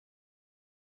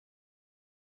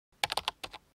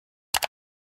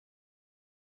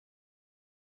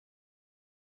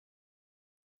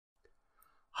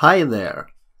Hi there,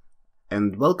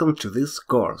 and welcome to this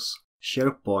course,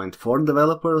 SharePoint for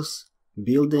Developers,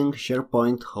 Building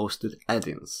SharePoint Hosted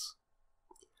Add-ins.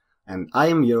 And I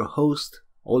am your host,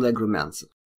 Oleg Rumyantsev.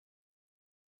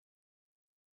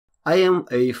 I am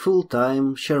a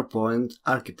full-time SharePoint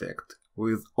architect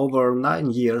with over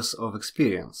 9 years of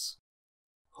experience.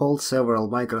 Hold several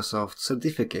Microsoft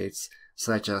certificates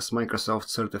such as Microsoft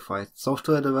Certified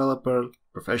Software Developer,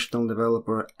 Professional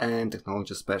Developer, and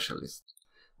Technology Specialist.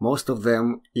 Most of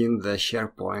them in the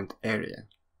SharePoint area.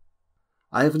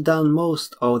 I've done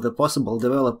most of the possible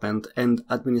development and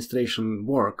administration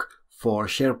work for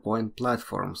SharePoint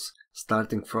platforms,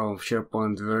 starting from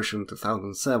SharePoint version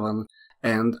 2007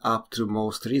 and up to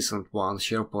most recent one,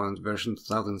 SharePoint version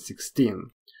 2016,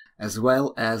 as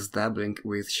well as dabbling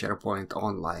with SharePoint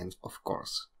Online, of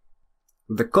course.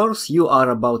 The course you are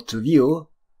about to view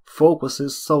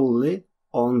focuses solely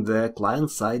on the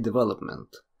client-side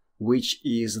development, which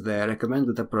is the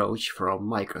recommended approach from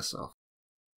Microsoft.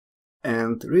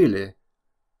 And really,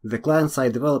 the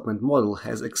client-side development model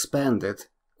has expanded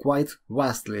quite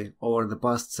vastly over the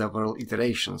past several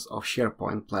iterations of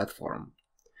SharePoint platform.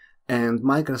 And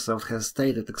Microsoft has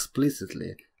stated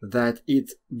explicitly that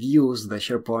it views the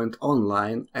SharePoint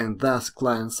Online and thus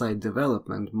client-side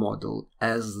development model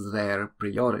as their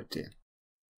priority.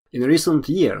 In recent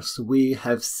years, we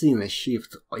have seen a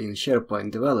shift in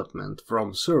SharePoint development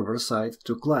from server-side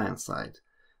to client-side,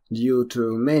 due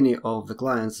to many of the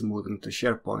clients moving to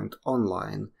SharePoint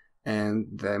Online and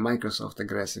the Microsoft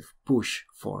aggressive push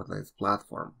for that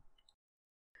platform.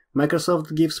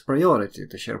 Microsoft gives priority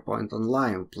to SharePoint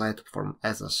Online platform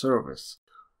as a service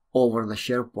over the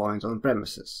SharePoint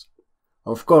on-premises.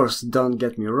 Of course, don't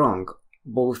get me wrong,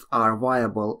 both are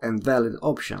viable and valid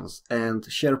options, and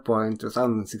SharePoint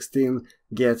 2016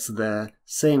 gets the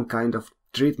same kind of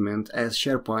treatment as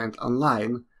SharePoint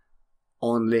Online,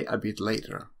 only a bit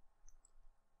later.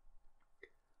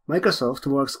 Microsoft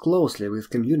works closely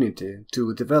with community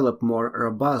to develop more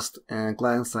robust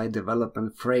client-side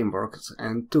development frameworks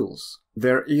and tools.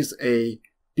 There is a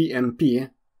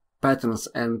PNP, Patterns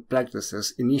and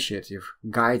Practices initiative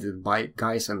guided by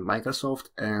guys and Microsoft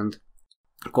and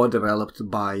co-developed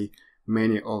by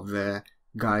many of the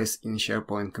guys in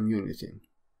SharePoint community.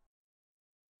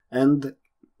 And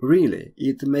really,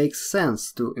 it makes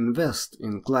sense to invest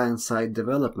in client-side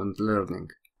development learning,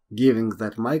 given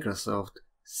that Microsoft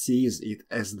sees it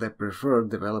as the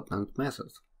preferred development method.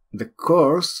 The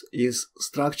course is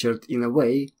structured in a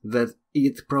way that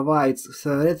it provides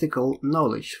theoretical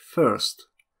knowledge first,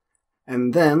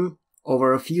 and then,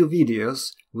 over a few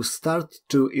videos, we start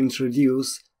to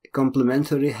introduce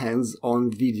complementary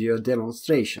hands-on video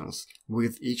demonstrations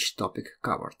with each topic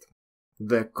covered.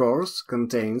 The course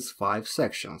contains 5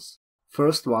 sections.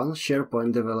 First one,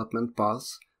 SharePoint Development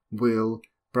Paths, will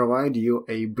provide you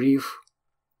a brief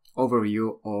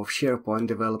overview of SharePoint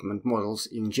development models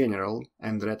in general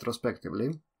and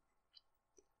retrospectively.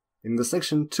 In the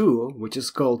section 2, which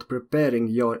is called Preparing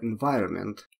Your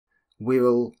Environment, we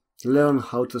will learn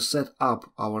how to set up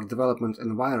our development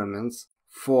environments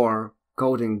for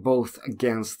coding both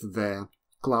against the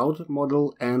cloud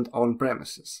model and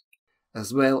on-premises,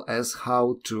 as well as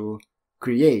how to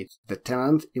create the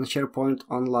tenant in SharePoint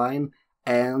Online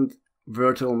and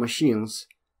virtual machines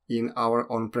in our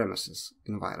on-premises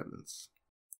environments.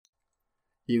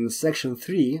 In section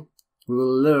 3, we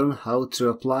will learn how to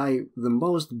apply the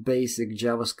most basic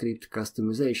JavaScript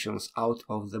customizations out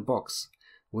of the box,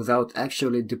 without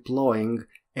actually deploying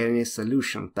any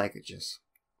solution packages.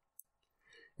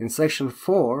 In section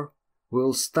 4,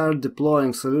 we'll start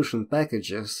deploying solution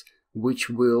packages which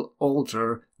will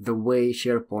alter the way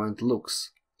SharePoint looks.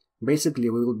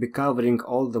 Basically, we will be covering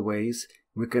all the ways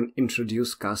we can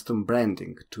introduce custom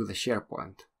branding to the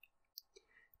SharePoint.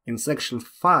 In section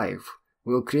 5,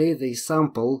 we'll create a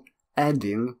sample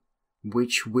add-in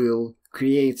which will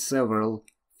create several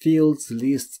fields,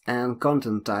 lists, and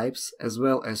content types, as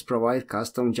well as provide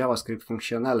custom JavaScript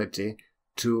functionality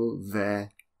to the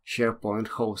SharePoint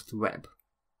host web.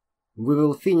 We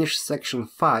will finish section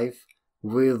 5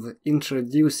 with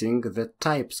introducing the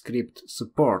TypeScript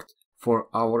support for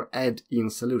our add-in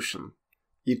solution.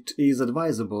 It is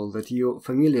advisable that you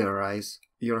familiarize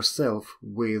yourself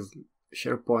with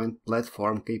SharePoint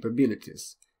platform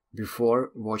capabilities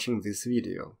before watching this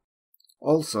video.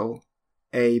 Also,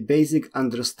 a basic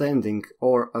understanding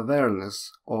or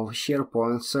awareness of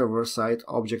SharePoint server-side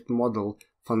object model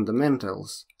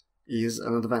fundamentals is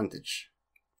an advantage.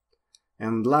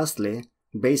 And lastly,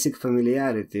 basic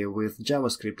familiarity with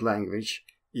JavaScript language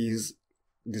is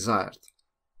desired.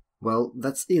 Well,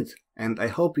 that's it, and I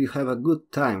hope you have a good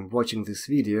time watching this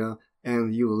video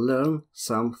and you will learn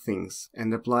some things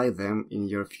and apply them in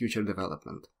your future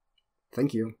development.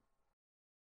 Thank you.